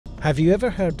Have you ever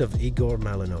heard of Igor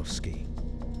Malinovsky?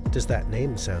 Does that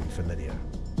name sound familiar?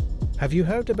 Have you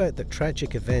heard about the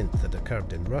tragic event that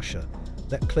occurred in Russia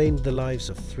that claimed the lives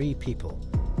of 3 people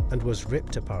and was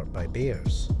ripped apart by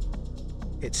bears?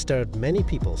 It stirred many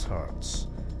people's hearts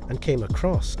and came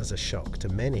across as a shock to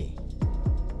many.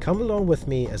 Come along with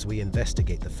me as we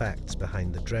investigate the facts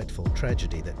behind the dreadful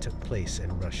tragedy that took place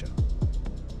in Russia.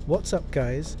 What's up,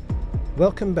 guys?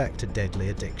 Welcome back to Deadly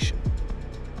Addiction.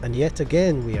 And yet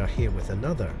again we are here with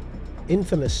another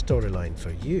infamous storyline for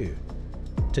you.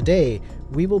 Today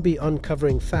we will be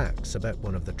uncovering facts about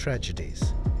one of the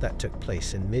tragedies that took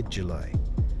place in mid-July.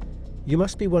 You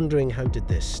must be wondering, how did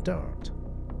this start?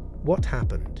 What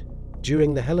happened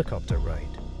during the helicopter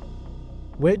ride?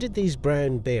 Where did these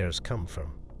brown bears come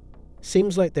from?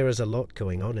 Seems like there is a lot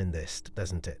going on in this,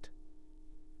 doesn't it?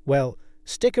 Well,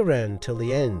 stick around till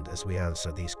the end as we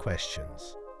answer these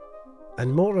questions.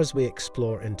 And more as we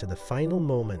explore into the final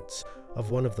moments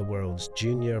of one of the world's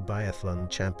junior biathlon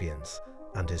champions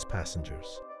and his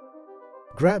passengers.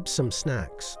 Grab some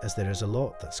snacks, as there is a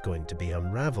lot that's going to be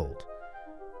unraveled.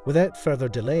 Without further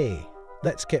delay,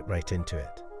 let's get right into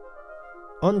it.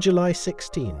 On July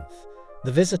 16th,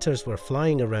 the visitors were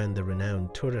flying around the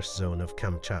renowned tourist zone of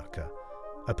Kamchatka,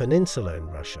 a peninsula in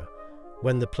Russia,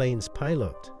 when the plane's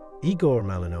pilot, Igor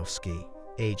Malinovsky,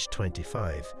 aged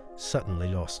 25, suddenly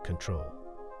lost control.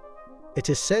 It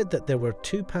is said that there were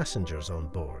 2 passengers on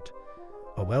board,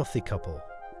 a wealthy couple,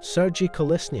 Sergei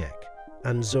Kolesniak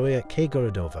and Zoya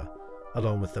Kagorodova,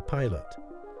 along with the pilot.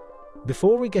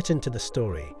 Before we get into the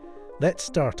story, let's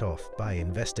start off by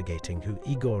investigating who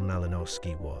Igor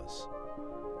Malinovsky was.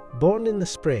 Born in the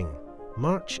spring,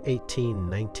 March 18,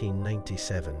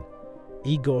 1997,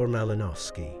 Igor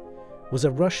Malinovsky was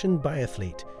a Russian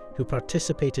biathlete who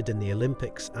participated in the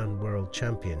Olympics and World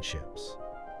Championships.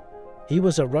 He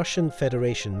was a Russian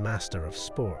Federation Master of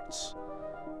Sports.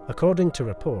 According to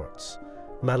reports,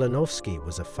 Malinovsky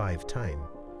was a 5-time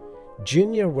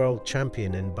junior world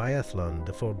champion in biathlon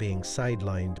before being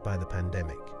sidelined by the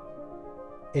pandemic.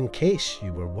 In case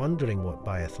you were wondering what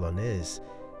biathlon is,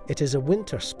 it is a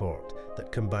winter sport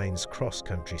that combines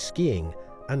cross-country skiing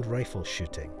and rifle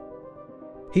shooting.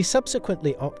 He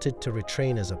subsequently opted to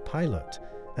retrain as a pilot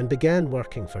and began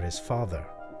working for his father,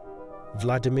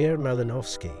 Vladimir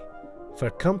Malinovsky, for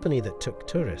a company that took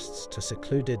tourists to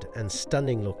secluded and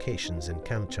stunning locations in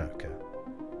Kamchatka.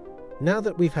 Now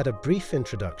that we've had a brief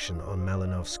introduction on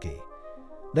Malinovsky,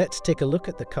 let's take a look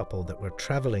at the couple that were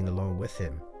traveling along with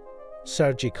him,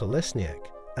 Sergei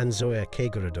Kolesniak and Zoya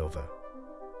Kagorodova.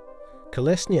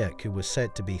 Kolesniak, who was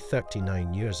said to be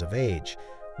 39 years of age,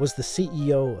 was the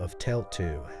CEO of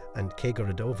Tel2, and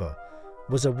Kagorodova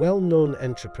was a well-known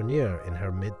entrepreneur in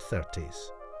her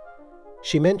mid-30s.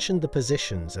 She mentioned the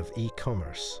positions of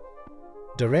e-commerce,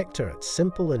 director at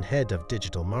Simple and head of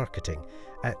digital marketing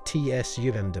at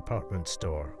TSUM department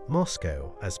store,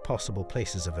 Moscow, as possible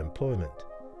places of employment.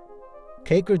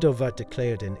 Kagorodova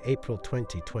declared in April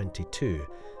 2022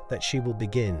 that she will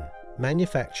begin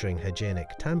manufacturing hygienic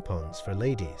tampons for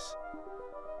ladies.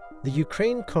 The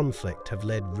Ukraine conflict have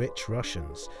led rich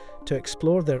Russians to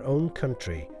explore their own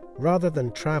country rather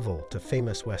than travel to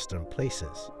famous Western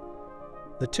places.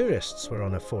 The tourists were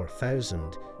on a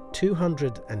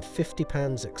 4,250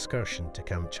 pounds excursion to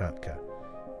Kamchatka,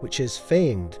 which is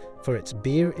famed for its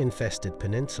bear-infested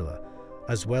peninsula,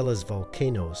 as well as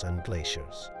volcanoes and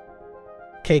glaciers.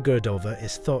 Kagorodova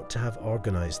is thought to have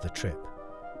organized the trip.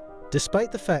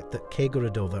 Despite the fact that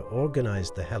Kagorodova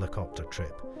organized the helicopter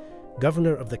trip,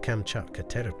 governor of the Kamchatka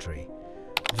territory,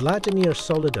 Vladimir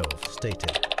Solodov,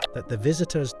 stated that the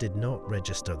visitors did not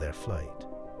register their flight.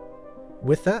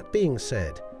 With that being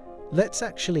said, let's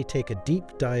actually take a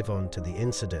deep dive onto the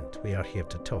incident we are here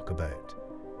to talk about.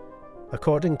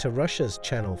 According to Russia's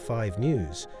Channel 5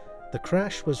 News, the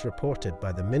crash was reported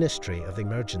by the Ministry of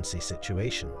Emergency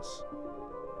Situations.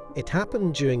 It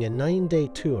happened during a 9-day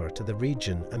tour to the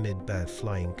region amid bad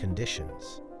flying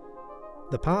conditions.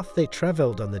 The path they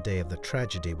travelled on the day of the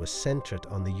tragedy was centred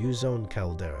on the Uzon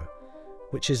caldera,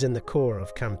 which is in the core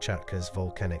of Kamchatka's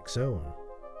volcanic zone.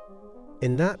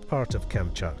 In that part of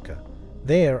Kamchatka,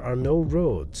 there are no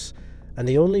roads, and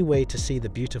the only way to see the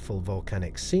beautiful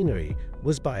volcanic scenery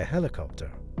was by a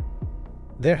helicopter.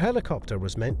 Their helicopter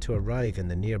was meant to arrive in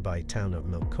the nearby town of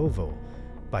Milkovo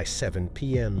by 7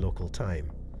 p.m. local time.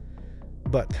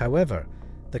 But, however,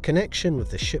 the connection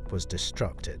with the ship was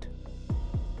disrupted,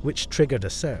 which triggered a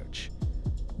search.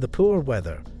 The poor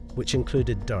weather, which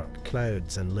included dark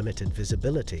clouds and limited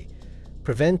visibility,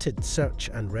 prevented search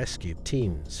and rescue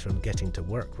teams from getting to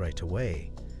work right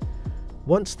away.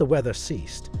 Once the weather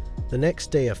ceased, The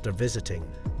next day after visiting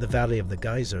the Valley of the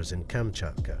Geysers in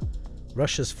Kamchatka,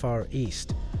 Russia's far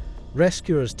east,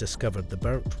 rescuers discovered the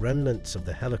burnt remnants of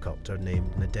the helicopter named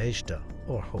Nadezhda,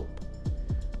 or Hope.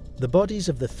 The bodies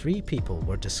of the 3 people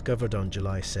were discovered on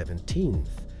July 17th,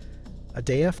 a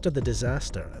day after the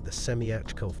disaster at the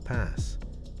Semyachkov Pass,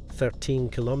 13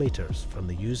 kilometers from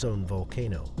the Uzon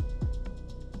volcano.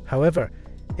 However,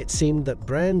 it seemed that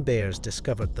brown bears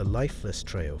discovered the lifeless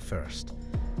trio first,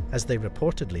 as they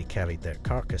reportedly carried their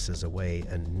carcasses away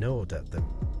and gnawed at them.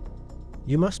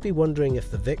 You must be wondering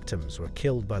if the victims were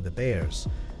killed by the bears,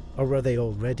 or were they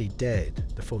already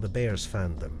dead before the bears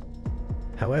found them.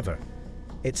 However,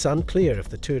 it's unclear if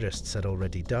the tourists had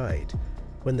already died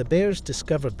when the bears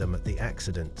discovered them at the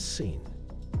accident scene.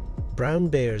 Brown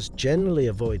bears generally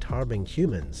avoid harming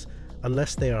humans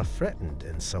unless they are threatened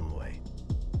in some way.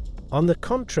 On the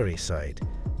contrary side,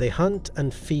 they hunt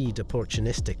and feed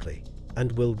opportunistically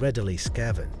and will readily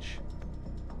scavenge.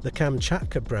 The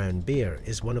Kamchatka brown bear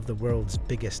is one of the world's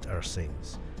biggest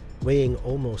ursines, weighing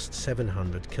almost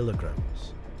 700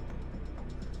 kilograms.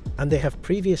 And they have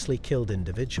previously killed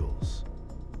individuals.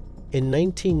 In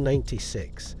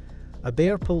 1996, a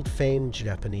bear pulled famed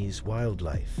Japanese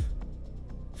wildlife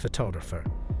photographer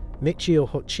Michio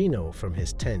Hoshino from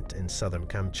his tent in southern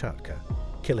Kamchatka,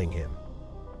 killing him.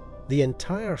 The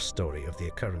entire story of the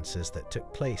occurrences that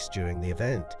took place during the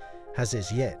event has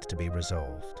as yet to be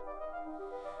resolved.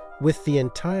 With the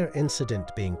entire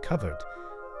incident being covered,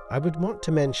 I would want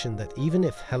to mention that even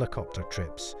if helicopter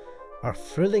trips are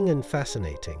thrilling and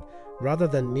fascinating rather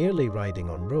than merely riding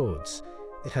on roads,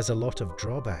 it has a lot of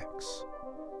drawbacks.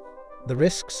 The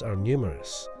risks are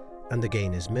numerous and the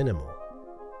gain is minimal.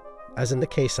 As in the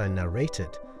case I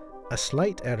narrated, a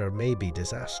slight error may be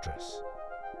disastrous.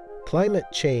 Climate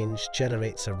change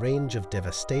generates a range of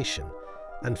devastation,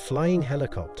 and flying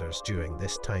helicopters during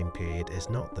this time period is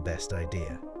not the best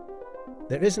idea.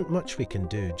 There isn't much we can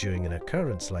do during an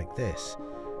occurrence like this,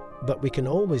 but we can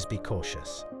always be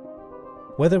cautious,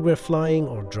 whether we're flying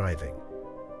or driving.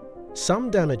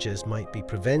 Some damages might be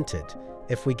prevented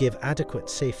if we give adequate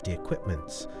safety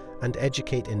equipments and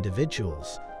educate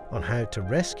individuals on how to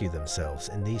rescue themselves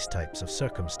in these types of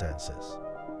circumstances.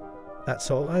 That's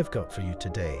all I've got for you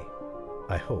today,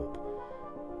 I hope.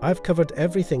 I've covered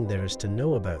everything there is to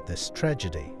know about this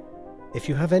tragedy. If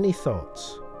you have any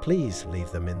thoughts, please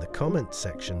leave them in the comments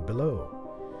section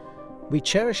below. We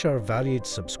cherish our valued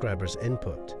subscribers'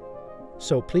 input,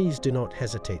 so please do not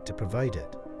hesitate to provide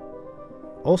it.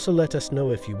 Also, let us know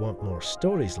if you want more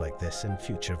stories like this in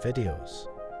future videos.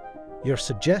 Your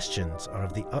suggestions are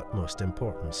of the utmost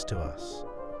importance to us.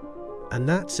 And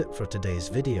that's it for today's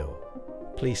video.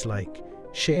 Please like,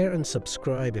 share and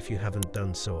subscribe if you haven't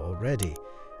done so already,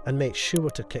 and make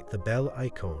sure to click the bell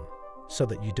icon so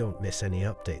that you don't miss any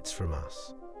updates from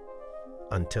us.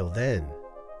 Until then,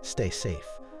 stay safe,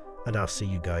 and I'll see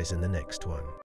you guys in the next one.